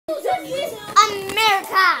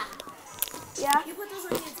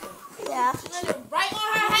She landed right on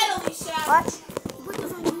her head, Alicia. What? Put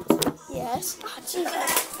this on YouTube. Yes. Oh,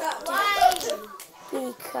 Jesus. Why?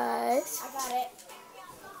 Because I got it.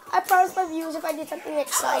 I promised my viewers if I did something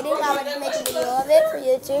exciting, I would make a video of it for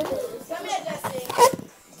YouTube. Come here, Jesse.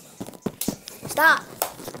 Stop.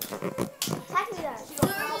 Tag me that.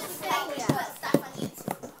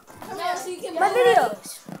 No, so you can My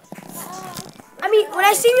videos. I mean, when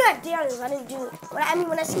I seen you at Daniel's, I didn't do it.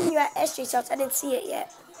 When I seen you at SJ's house, I didn't see it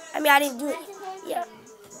yet. I mean, I didn't do it yet.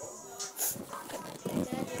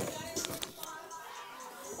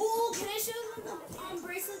 Ooh, can I show you the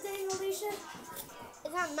bracelet thing, Alicia?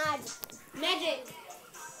 It's not magic. Magic.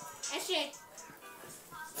 SJ.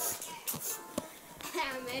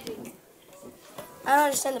 Magic. I don't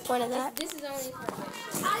understand the point of that. This is only for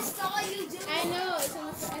SJ. I saw you do it. I know, it's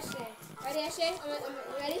only for SJ. Ready, SJ?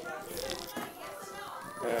 Ready?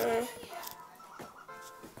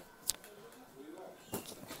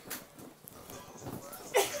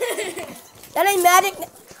 That ain't magic.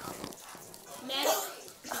 Magic.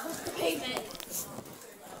 Hey, magic.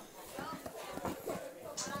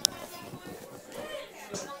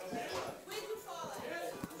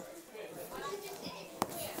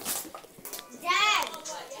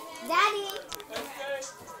 Daddy,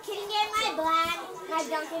 can you get my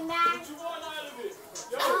Dunkin' bag?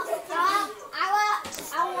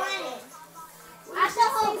 I want it. That's the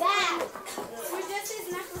whole bag. We're just his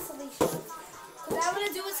necklace, Alicia. Because I want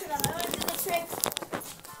to do it to them. I want to do the trick.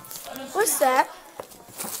 What's that?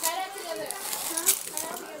 Tie that together.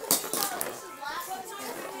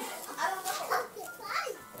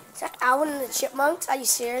 Is that Alvin and the Chipmunks? Are you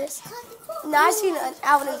serious? No, I seen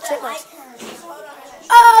Alvin and the Chipmunks.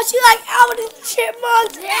 Oh, she like Alvin and the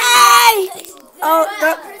Chipmunks. Yay! Oh,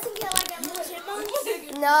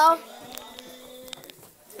 no.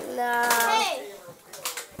 No. Hey.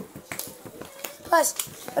 Plus,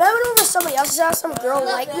 when I went over to somebody else's house, some girl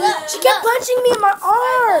liked me. She kept punching me in my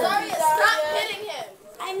arm. Stop hitting him.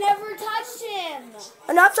 I never touched him.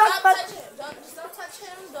 I'm not talking about. Touch him. Just don't touch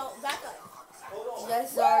him. Don't back up.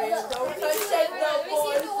 Yes, sorry. Don't touch that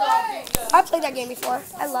no. I played that game before.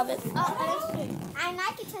 I love it. I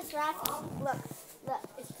like it touch Rafa. Look.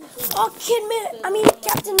 It's too big. Oh,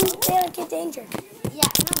 Captain Man, Kid Danger. Yeah.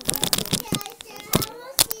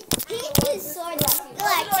 He is sort of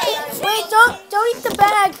like. Wait, don't eat the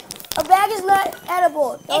bag. A bag is not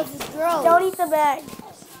edible. Don't eat the bag.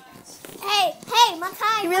 Hey,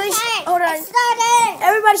 Makai. You really Makai. hold on. It's starting.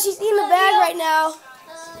 Everybody, she's eating the bag right now.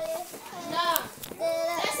 No.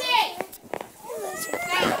 That's it.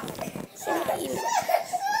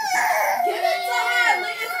 Give it to her.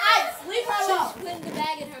 It's ice. Leave her alone. She's putting the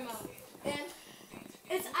bag in her mouth. And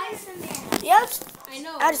it's ice in there. Yep. I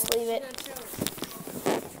know. I'll just leave it.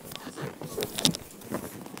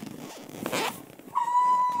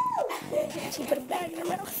 She put a bag in her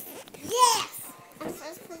mouth. Yes. I'm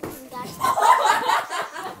first person got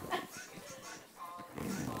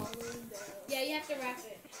Yeah, you have to wrap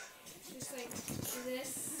it. Just like do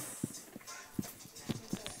this.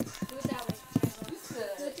 Do it that way.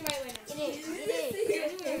 Do it the right way now. It is.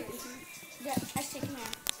 Ashley, come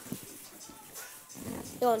here.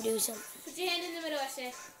 You want to do something? Put your hand in the middle,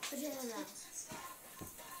 Ashley. Put your hand down.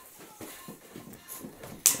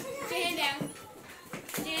 Put your hand down.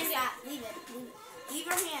 Put your hand down. Leave it. Leave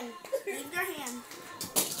your hand. Leave your hand.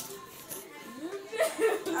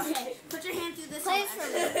 Okay. Put your hand through this one. For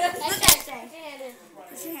me. Look at that.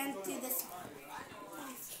 Put your hand through this one.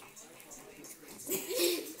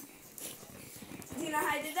 Do you know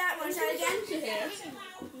how I did that? Want to try it again?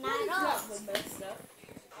 Not at all.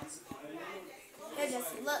 Here,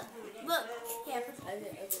 just look. Here, put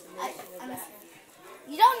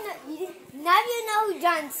you don't know. Now you know who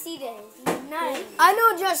John Cena is. Nice. I know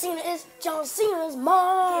who John Cena is. John Cena's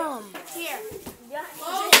mom. Here. What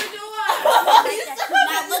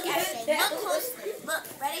Now look at it. Look closely. Look.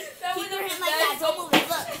 Ready? Keep your hand like that. Don't move it.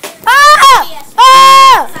 Look.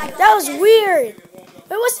 Ah! That was weird.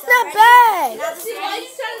 It wasn't that bad. Now this is Why you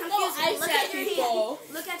trying to throw ice Look at at your people?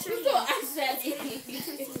 hand. Look at your Throw hand. ice at people.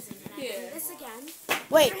 Do this again.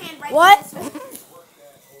 Wait, Put your hand right what? this way.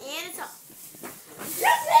 And it's up.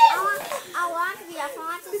 I want to be up. I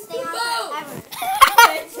want to stay on forever.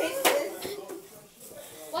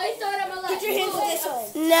 Why you throwing at my leg? Put your hands this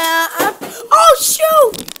way. Nah. Oh,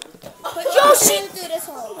 shoot! Put your hand through this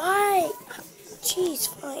hole. Right. Jeez,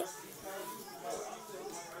 fine.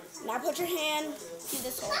 Now put your hand through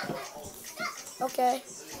this hole. Okay.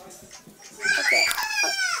 Okay.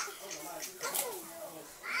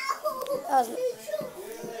 That was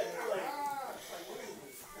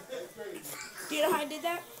Do you know how I did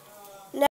that?